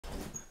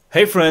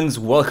Hey friends,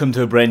 welcome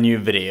to a brand new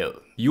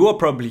video. You are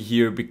probably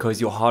here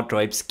because your hard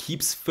drives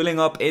keeps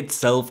filling up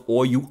itself,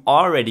 or you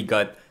already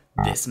got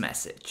this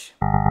message.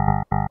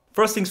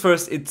 First things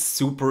first, it's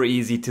super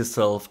easy to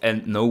solve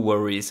and no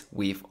worries,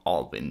 we've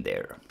all been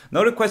there.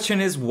 Now the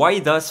question is, why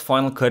does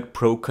Final Cut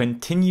Pro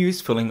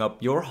continues filling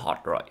up your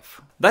hard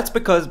drive? That's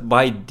because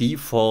by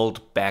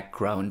default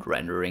background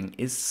rendering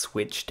is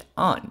switched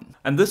on.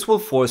 And this will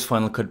force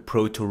Final Cut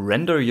Pro to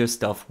render your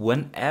stuff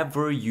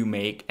whenever you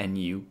make a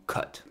new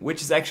cut.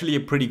 Which is actually a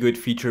pretty good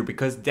feature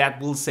because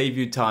that will save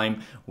you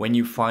time when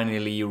you're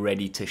finally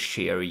ready to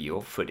share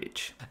your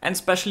footage. And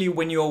especially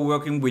when you're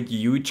working with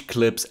huge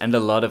clips and a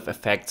lot of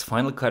effects,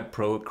 Final Cut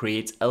Pro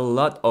creates a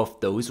lot of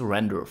those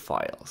render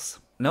files.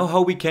 Now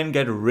how we can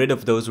get rid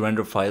of those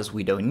render files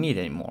we don't need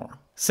anymore.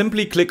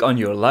 Simply click on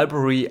your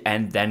library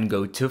and then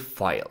go to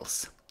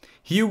Files.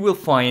 Here you will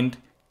find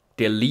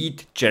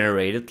Delete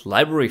Generated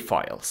Library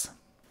Files.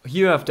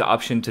 Here you have the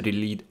option to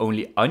delete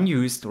only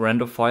unused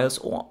render files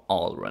or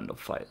all render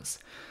files.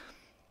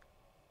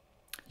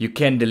 You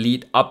can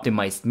delete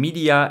optimized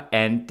media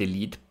and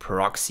delete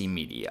proxy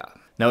media.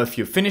 Now if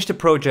you finish the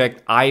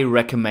project, I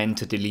recommend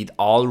to delete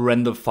all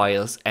render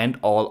files and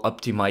all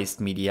optimized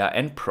media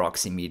and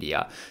proxy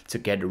media to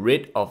get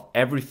rid of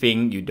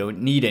everything you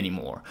don't need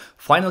anymore.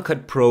 Final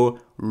Cut Pro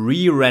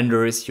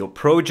re-renders your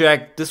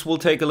project. This will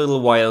take a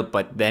little while,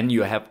 but then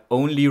you have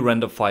only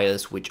render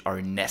files which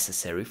are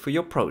necessary for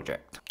your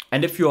project.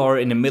 And if you are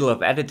in the middle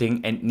of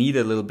editing and need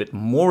a little bit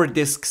more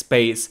disk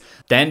space,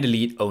 then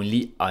delete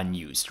only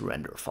unused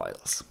render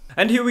files.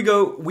 And here we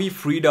go, we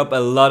freed up a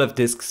lot of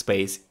disk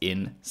space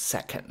in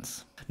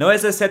seconds. Now,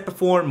 as I said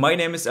before, my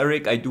name is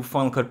Eric, I do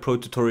Final Cut Pro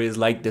tutorials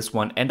like this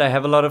one, and I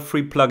have a lot of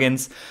free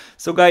plugins.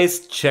 So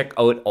guys, check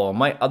out all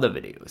my other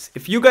videos.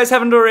 If you guys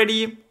haven't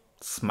already,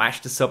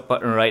 smash the sub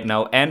button right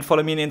now and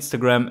follow me on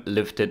Instagram,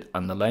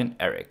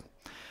 lifted_Eric.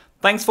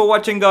 Thanks for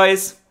watching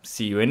guys,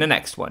 see you in the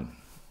next one.